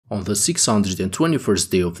On the 621st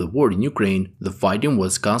day of the war in Ukraine, the fighting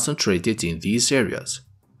was concentrated in these areas.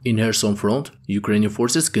 In Kherson front, Ukrainian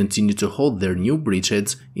forces continue to hold their new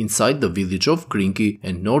bridgeheads inside the village of Krinky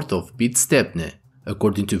and north of Podstepne.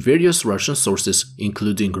 According to various Russian sources,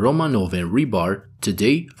 including Romanov and Rybar,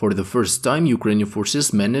 today, for the first time, Ukrainian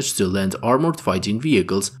forces managed to land armored fighting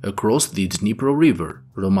vehicles across the Dnipro river.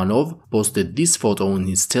 Romanov posted this photo on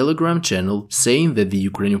his Telegram channel, saying that the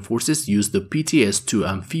Ukrainian forces used the PTS-2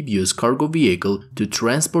 amphibious cargo vehicle to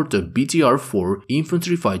transport a BTR-4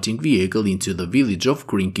 infantry fighting vehicle into the village of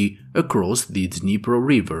Krinky across the Dnipro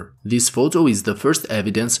river. This photo is the first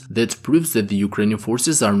evidence that proves that the Ukrainian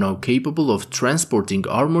forces are now capable of transporting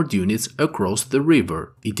armored units across the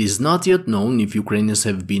river. It is not yet known if Ukrainians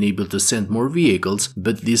have been able to send more vehicles,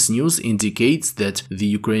 but this news indicates that the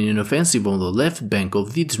Ukrainian offensive on the left bank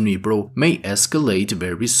of the Dnipro may escalate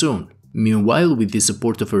very soon. Meanwhile, with the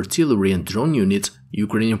support of artillery and drone units,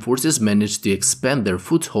 Ukrainian forces managed to expand their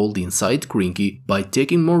foothold inside Krinky by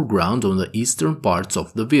taking more ground on the eastern parts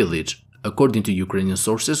of the village. According to Ukrainian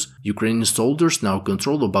sources, Ukrainian soldiers now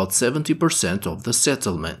control about 70% of the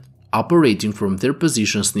settlement. Operating from their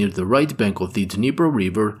positions near the right bank of the Dnipro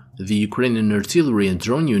river, the Ukrainian artillery and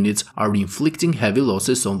drone units are inflicting heavy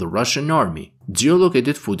losses on the Russian army.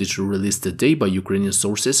 Geolocated footage released today by Ukrainian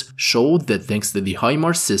sources showed that thanks to the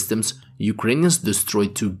HIMARS systems, Ukrainians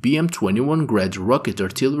destroyed two BM-21 Grad rocket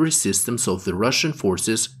artillery systems of the Russian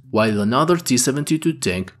forces, while another T-72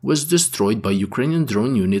 tank was destroyed by Ukrainian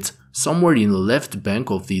drone units somewhere in the left bank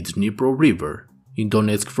of the Dnipro river. In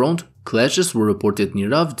Donetsk front, clashes were reported near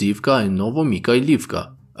Avdiivka and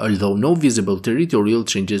Novomykhailivka. Although no visible territorial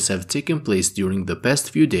changes have taken place during the past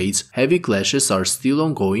few days, heavy clashes are still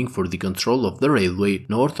ongoing for the control of the railway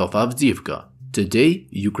north of Avdiivka. Today,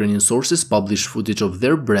 Ukrainian sources published footage of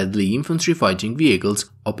their Bradley infantry fighting vehicles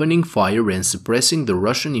opening fire and suppressing the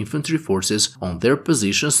Russian infantry forces on their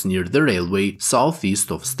positions near the railway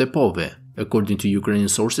southeast of Stepove. According to Ukrainian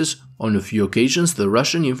sources, on a few occasions the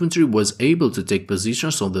Russian infantry was able to take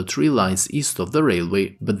positions on the tree lines east of the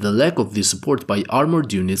railway, but the lack of the support by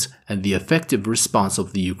armored units and the effective response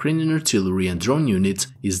of the Ukrainian artillery and drone units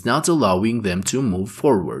is not allowing them to move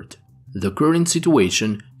forward. The current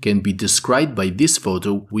situation can be described by this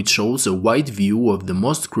photo, which shows a wide view of the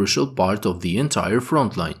most crucial part of the entire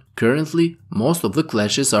front line. Currently, most of the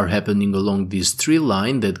clashes are happening along this tree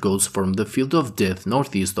line that goes from the field of death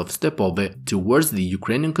northeast of Stepove towards the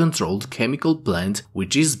Ukrainian-controlled chemical plant,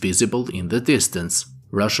 which is visible in the distance.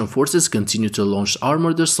 Russian forces continue to launch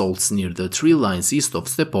armored assaults near the tree lines east of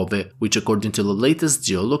Stepove, which according to the latest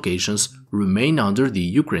geolocations remain under the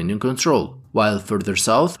Ukrainian control. While further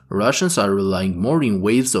south, Russians are relying more in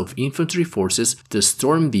waves of infantry forces to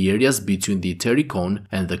storm the areas between the Terikon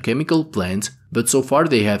and the chemical plant, but so far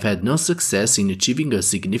they have had no success in achieving a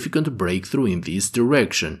significant breakthrough in this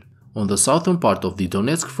direction. On the southern part of the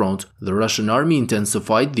Donetsk front, the Russian army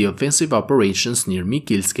intensified the offensive operations near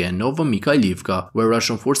Mikilsk and Novomykhailivka, where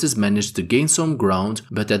Russian forces managed to gain some ground,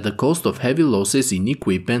 but at the cost of heavy losses in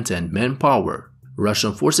equipment and manpower.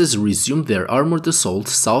 Russian forces resumed their armored assault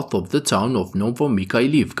south of the town of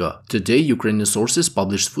Novomykhailivka. Today, Ukrainian sources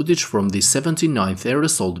published footage from the 79th Air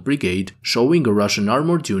Assault Brigade showing a Russian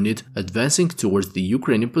armored unit advancing towards the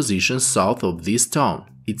Ukrainian positions south of this town.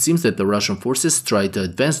 It seems that the Russian forces tried to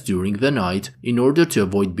advance during the night in order to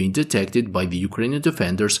avoid being detected by the Ukrainian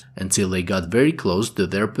defenders until they got very close to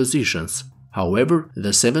their positions. However, the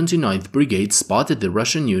 79th Brigade spotted the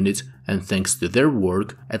Russian unit, and thanks to their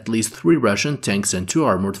work, at least 3 Russian tanks and 2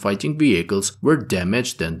 armored fighting vehicles were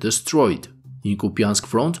damaged and destroyed. In Kupyansk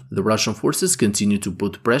front, the Russian forces continue to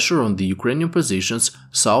put pressure on the Ukrainian positions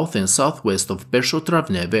south and southwest of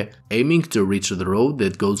Pesho-Travneve, aiming to reach the road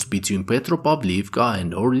that goes between Petropavlivka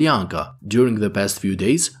and Orlyanka. During the past few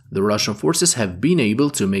days, the Russian forces have been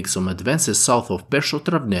able to make some advances south of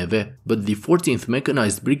Pesho-Travneve, but the 14th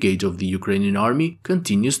Mechanized Brigade of the Ukrainian army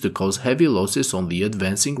continues to cause heavy losses on the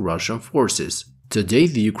advancing Russian forces. Today,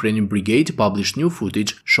 the Ukrainian brigade published new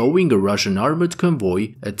footage showing a Russian armored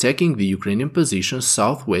convoy attacking the Ukrainian positions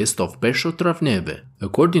southwest of Pesho-Travneve.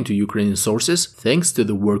 According to Ukrainian sources, thanks to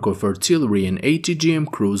the work of artillery and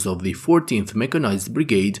ATGM crews of the 14th Mechanized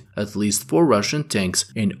Brigade, at least 4 Russian tanks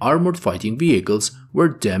and armored fighting vehicles were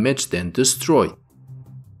damaged and destroyed.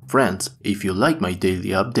 Friends, if you like my daily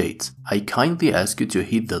updates, I kindly ask you to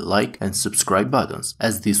hit the like and subscribe buttons,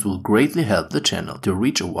 as this will greatly help the channel to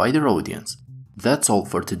reach a wider audience. That's all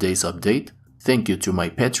for today's update. Thank you to my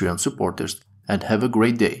Patreon supporters and have a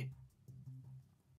great day.